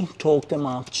slowly torque them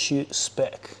up to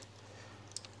spec,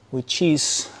 which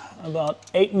is about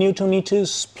 8 Newton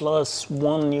meters plus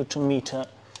 1 Newton meter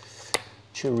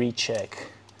to recheck.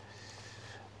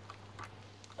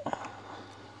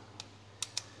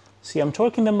 See, I'm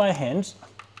torquing them by hand,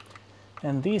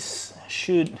 and this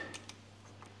should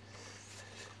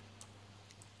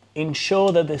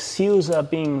ensure that the seals are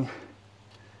being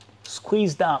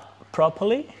squeezed up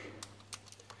properly.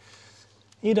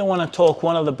 You don't want to torque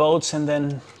one of the bolts and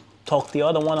then torque the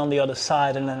other one on the other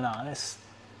side, and then it's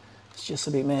just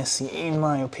a bit messy in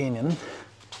my opinion.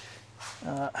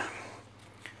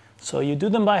 So you do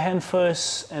them by hand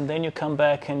first, and then you come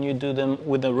back and you do them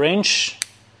with a wrench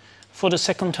for the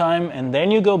second time, and then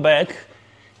you go back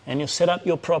and you set up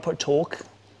your proper torque,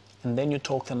 and then you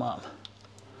torque them up.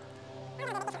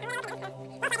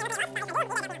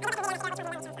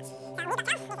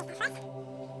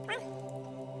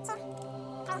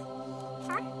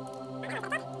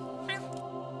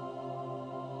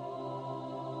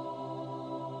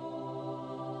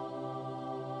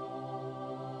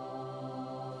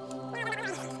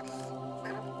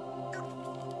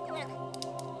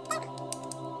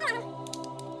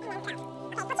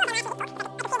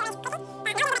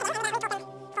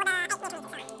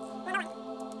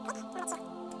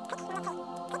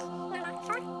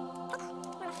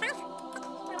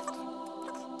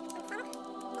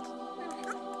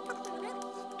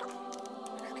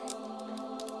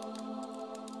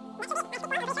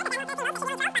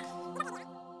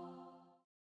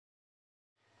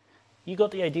 You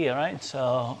got the idea, right?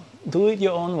 So do it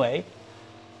your own way.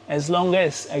 As long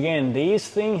as, again, this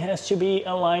thing has to be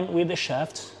aligned with the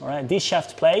shaft, all right? This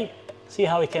shaft plate, see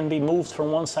how it can be moved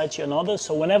from one side to another.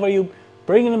 So whenever you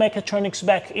bring the mechatronics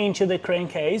back into the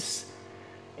crankcase,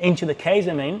 into the case,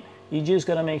 I mean, you just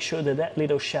gotta make sure that that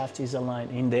little shaft is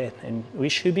aligned in there, and we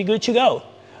should be good to go.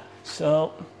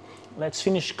 So let's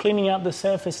finish cleaning up the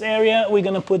surface area. We're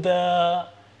gonna put the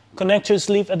connector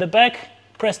sleeve at the back,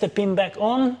 press the pin back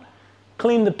on,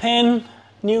 clean the pen,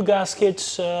 new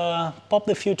gaskets, pop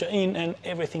the filter in, and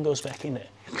everything goes back in there.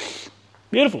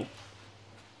 Beautiful.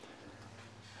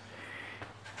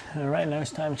 All right, now it's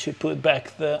time to put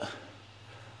back the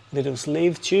little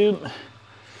sleeve tube.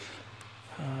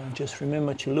 Just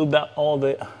remember to lube up all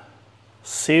the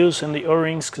seals and the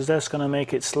O-rings, because that's going to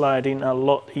make it slide in a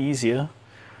lot easier.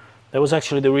 That was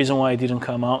actually the reason why it didn't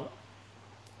come out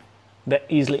that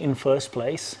easily in first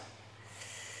place.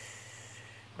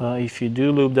 But if you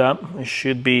do lube up, it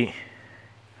should be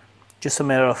just a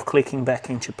matter of clicking back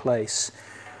into place.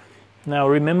 Now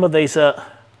remember, there's a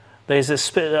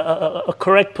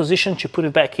correct position to put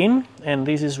it back in, and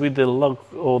this is with the lug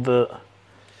or the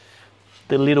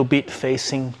little bit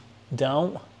facing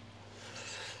down,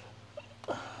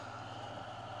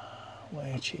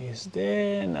 which is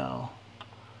there now.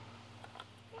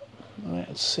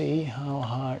 Let's see how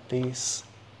hard this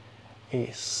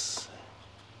is.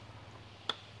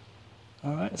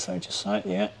 All right, side to side,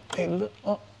 yeah.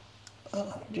 Oh,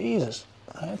 Jesus,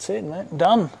 that's it, man,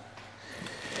 done.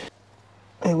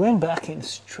 It went back in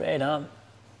straight up,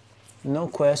 no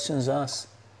questions asked.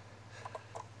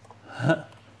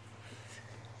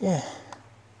 Yeah.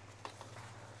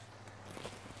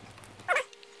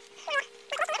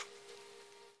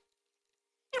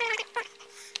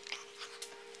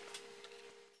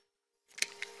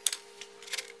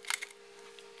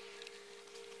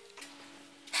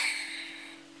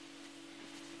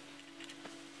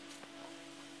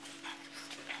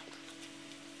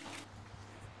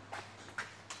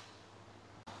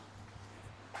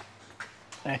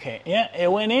 Okay, yeah,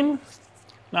 it went in.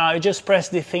 Now you just press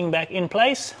the thing back in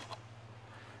place.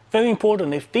 Very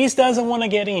important, if this doesn't want to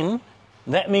get in,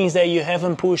 that means that you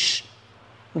haven't pushed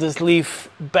the sleeve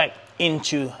back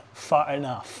into far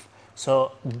enough.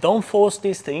 So don't force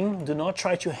this thing, do not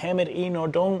try to ham it in, or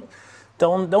don't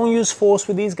use force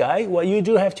with this guy. What you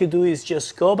do have to do is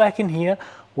just go back in here,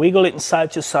 wiggle it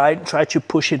side to side, try to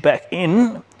push it back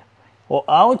in or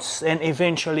out, and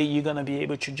eventually you're gonna be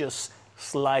able to just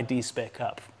slide these back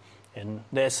up. And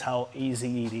that's how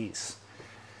easy it is.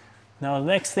 Now the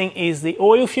next thing is the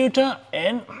oil filter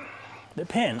and the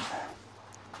pen.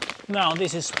 Now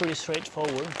this is pretty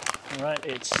straightforward, right?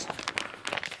 It's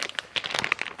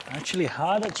actually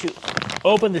harder to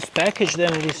open this package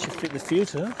than it is to fit the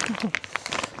filter.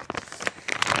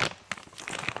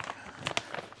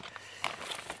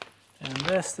 And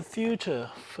that's the filter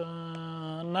for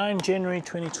 9 January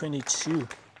 2022.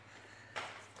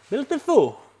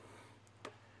 Beautiful.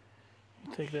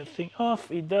 Take that thing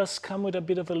off. It does come with a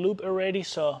bit of a loop already,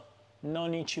 so no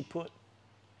need to put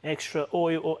extra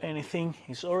oil or anything.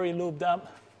 It's already lubed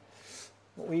up.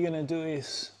 What we're gonna do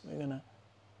is we're gonna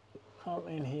come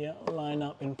in here, line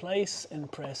up in place, and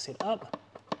press it up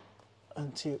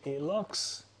until it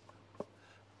locks,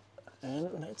 and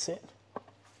that's it.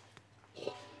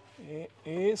 It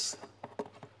is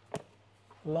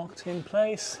locked in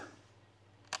place.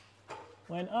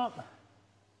 Went up,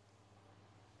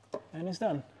 and it's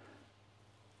done.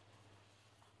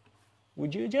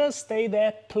 Would you just stay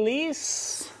there,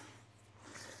 please?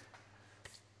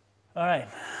 All right,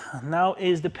 now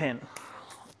is the pen.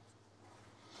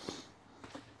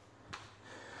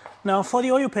 Now for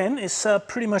the oil pen, it's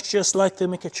pretty much just like the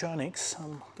mechatronics.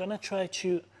 I'm gonna try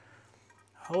to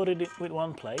hold it with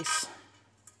one place.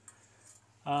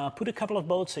 Put a couple of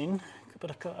bolts in,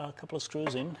 put a couple of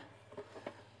screws in.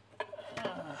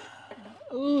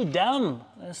 Ooh, down.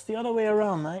 That's the other way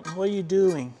around, mate. What are you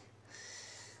doing?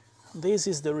 This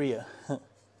is the rear.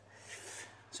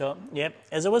 So, yep,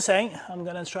 as I was saying, I'm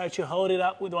gonna try to hold it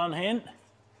up with one hand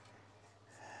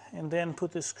and then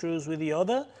put the screws with the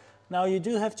other. Now you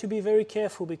do have to be very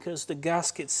careful because the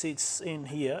gasket sits in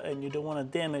here and you don't want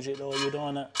to damage it, or you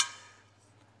don't want to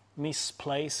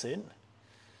misplace it.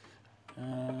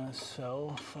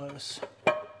 So first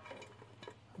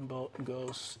bolt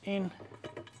goes in.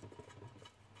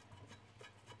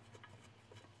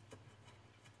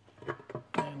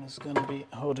 And it's going to be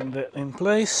holding that in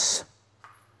place.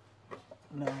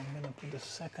 Now I'm going to put the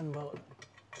second bolt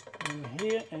in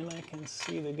here, and I can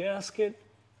see the gasket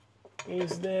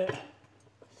is there.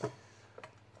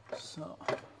 So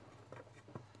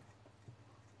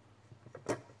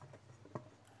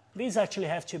these actually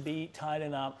have to be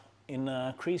tightened up in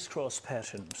a crisscross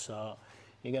pattern. So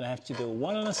you're going to have to do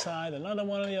one on the side, another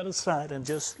one on the other side, and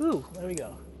just, ooh, there we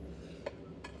go.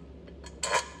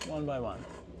 One by one.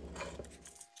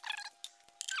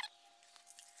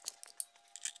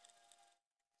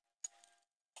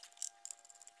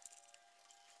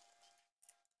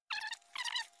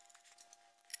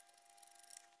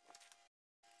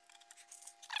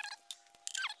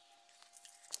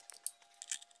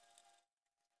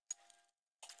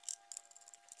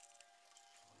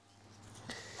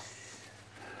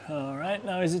 All right,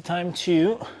 now is the time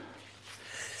to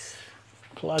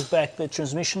plug back the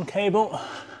transmission cable.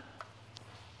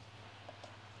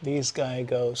 This guy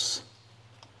goes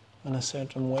in a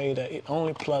certain way that it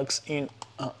only plugs in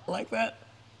like that.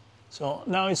 So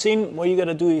now it's in. What you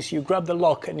gotta do is you grab the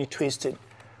lock and you twist it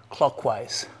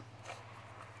clockwise.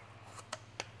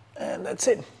 and that's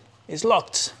it. It's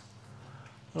locked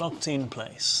in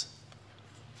place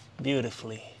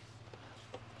beautifully.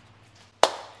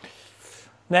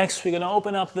 Next, we're going to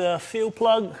open up the fuel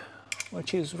plug,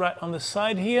 which is right on the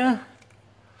side here,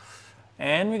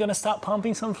 and we're going to start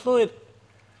pumping some fluid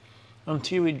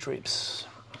until it drips.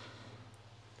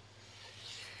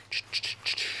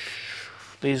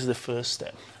 This is the first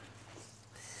step.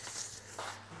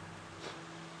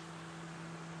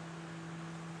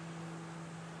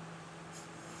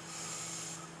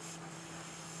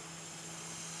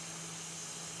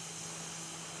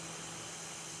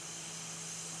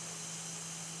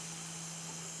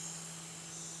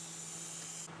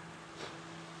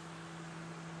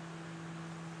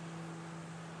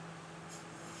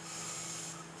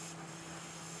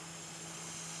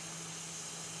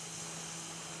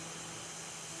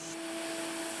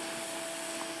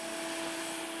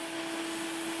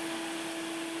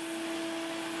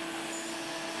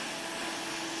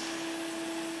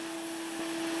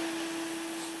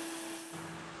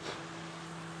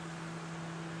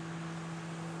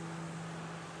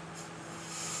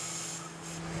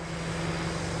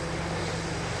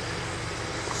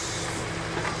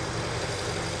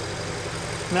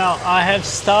 Now I have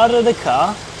started the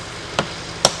car.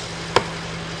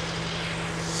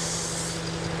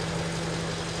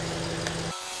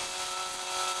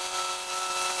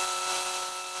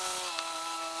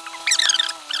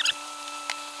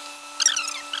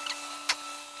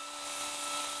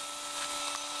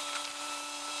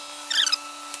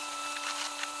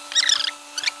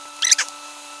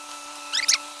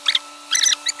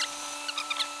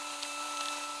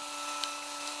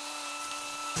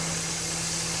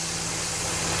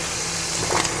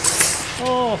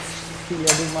 Oh, filha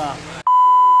de uma...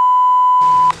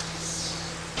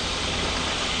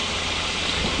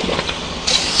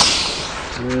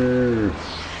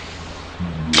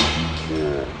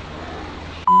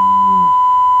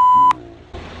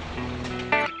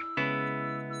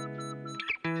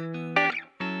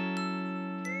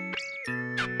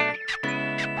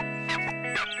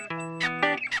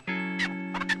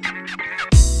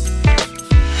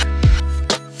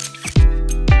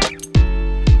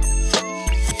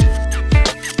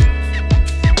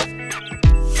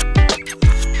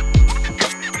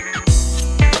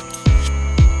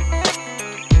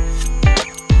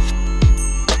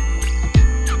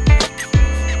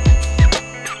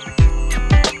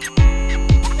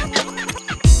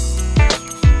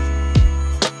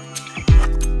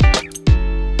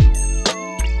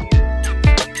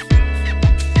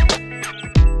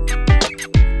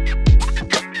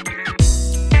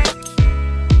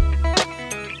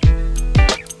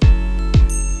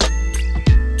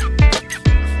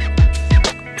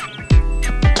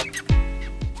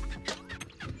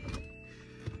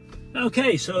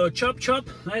 Okay, so chop,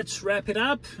 let's wrap it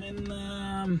up.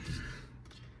 And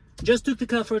just took the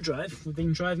car for a drive. We've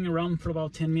been driving around for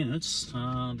about 10 minutes.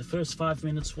 The first 5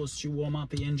 minutes was to warm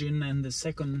up the engine, and the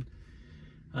second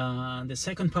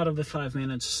part of the 5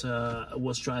 minutes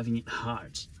was driving it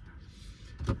hard.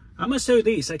 I must say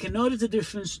this, I can notice the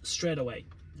difference straight away.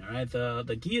 All right,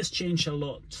 the gears change a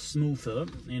lot smoother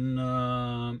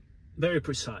and very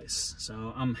precise,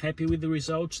 so I'm happy with the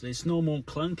results. There's no more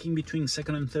clunking between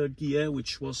second and third gear,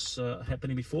 which was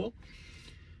happening before.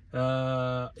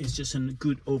 It's just a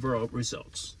good overall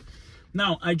results.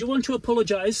 Now I do want to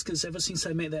apologize, because ever since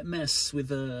I made that mess with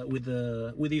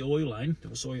the oil line, there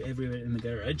was oil everywhere in the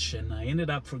garage, and I ended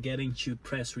up forgetting to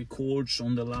press record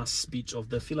on the last bit of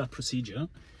the fill-up procedure.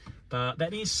 But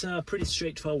that is pretty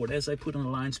straightforward, as I put on the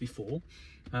lines before.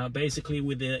 Basically,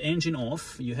 with the engine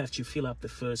off, you have to fill up the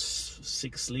first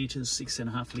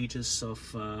 6.5 liters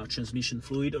of transmission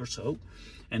fluid or so,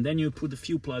 and then you put the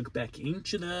fuel plug back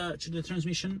into the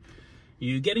transmission.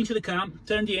 You get into the car,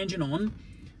 turn the engine on,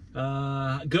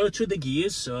 go through the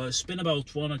gears, so spend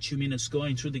about 1 or 2 minutes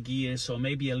going through the gears, or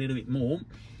maybe a little bit more.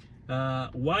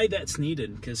 Why that's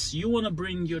needed? Because you want to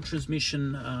bring your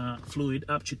transmission fluid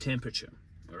up to temperature.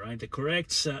 Right, the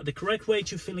correct way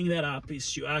to filling that up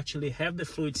is to actually have the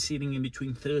fluid sitting in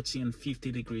between 30 and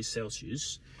 50 degrees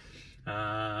Celsius,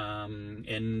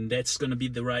 and that's going to be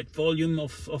the right volume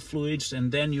of fluids.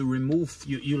 And then you remove,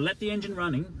 you let the engine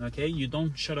running. Okay, you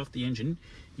don't shut off the engine,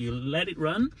 you let it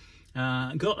run,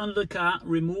 go under the car,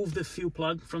 remove the fuel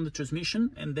plug from the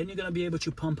transmission, and then you're going to be able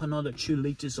to pump another 2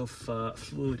 liters of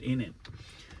fluid in it.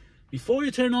 Before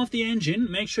you turn off the engine,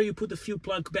 make sure you put the fuel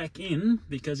plug back in,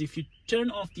 because if you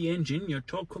turn off the engine, your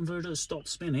torque converter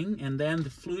stops spinning, and then the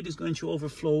fluid is going to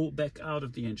overflow back out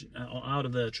of the engine, or out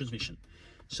of the transmission.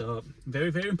 So very,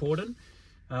 very important.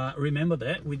 Remember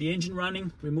that with the engine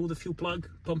running, remove the fuel plug,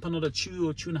 pump another 2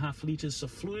 or 2.5 liters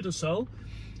of fluid or so,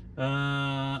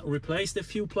 replace the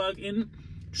fuel plug in,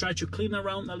 try to clean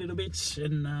around a little bit,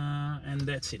 and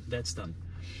that's it, that's done.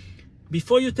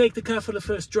 Before you take the car for the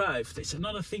first drive, there's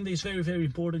another thing that is very, very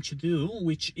important to do,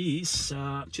 which is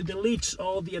to delete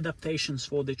all the adaptations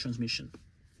for the transmission.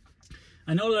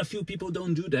 I know that a few people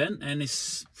don't do that, and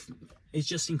it's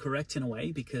just incorrect in a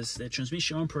way, because the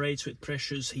transmission operates with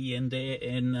pressures here and there,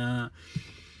 and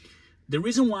the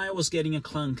reason why I was getting a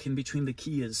clunk in between the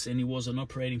gears and it wasn't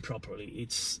operating properly,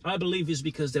 I believe is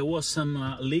because there was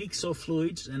some leaks of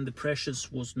fluids and the pressures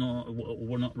were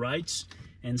not right.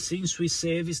 And since we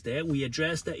serviced that, we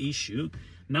addressed the issue.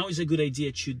 Now is a good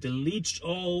idea to delete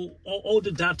all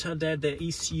the data that the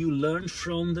ECU learned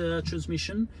from the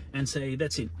transmission and say,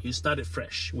 that's it, you started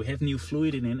fresh. We have new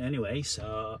fluid in it anyway,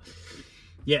 so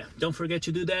yeah, don't forget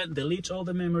to do that. Delete all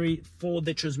the memory for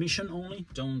the transmission only.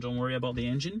 Don't worry about the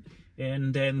engine.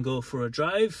 And then go for a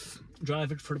drive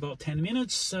it for about 10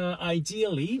 minutes.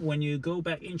 Ideally, when you go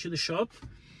back into the shop,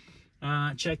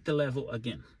 check the level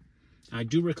again. I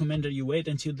do recommend that you wait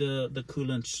until the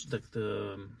coolant,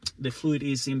 the fluid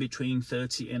is in between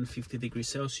 30 and 50 degrees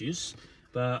Celsius.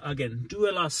 But again, do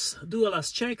a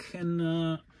last check,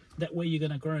 and that way you're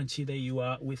gonna guarantee that you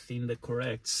are within the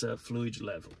correct fluid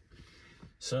level.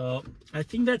 So I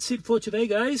think that's it for today,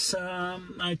 guys.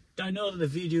 I know that the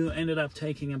video ended up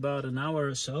taking about an hour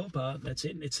or so, but that's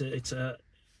it.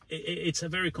 It's a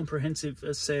very comprehensive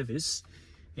service,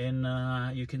 and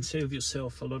you can save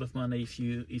yourself a lot of money if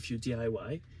you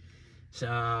DIY.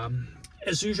 So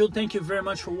as usual, thank you very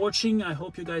much for watching. I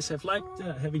hope you guys have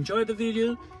enjoyed the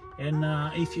video, and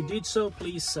if you did so,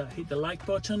 please hit the like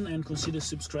button and consider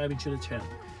subscribing to the channel.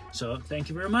 So thank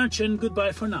you very much, and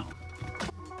goodbye for now.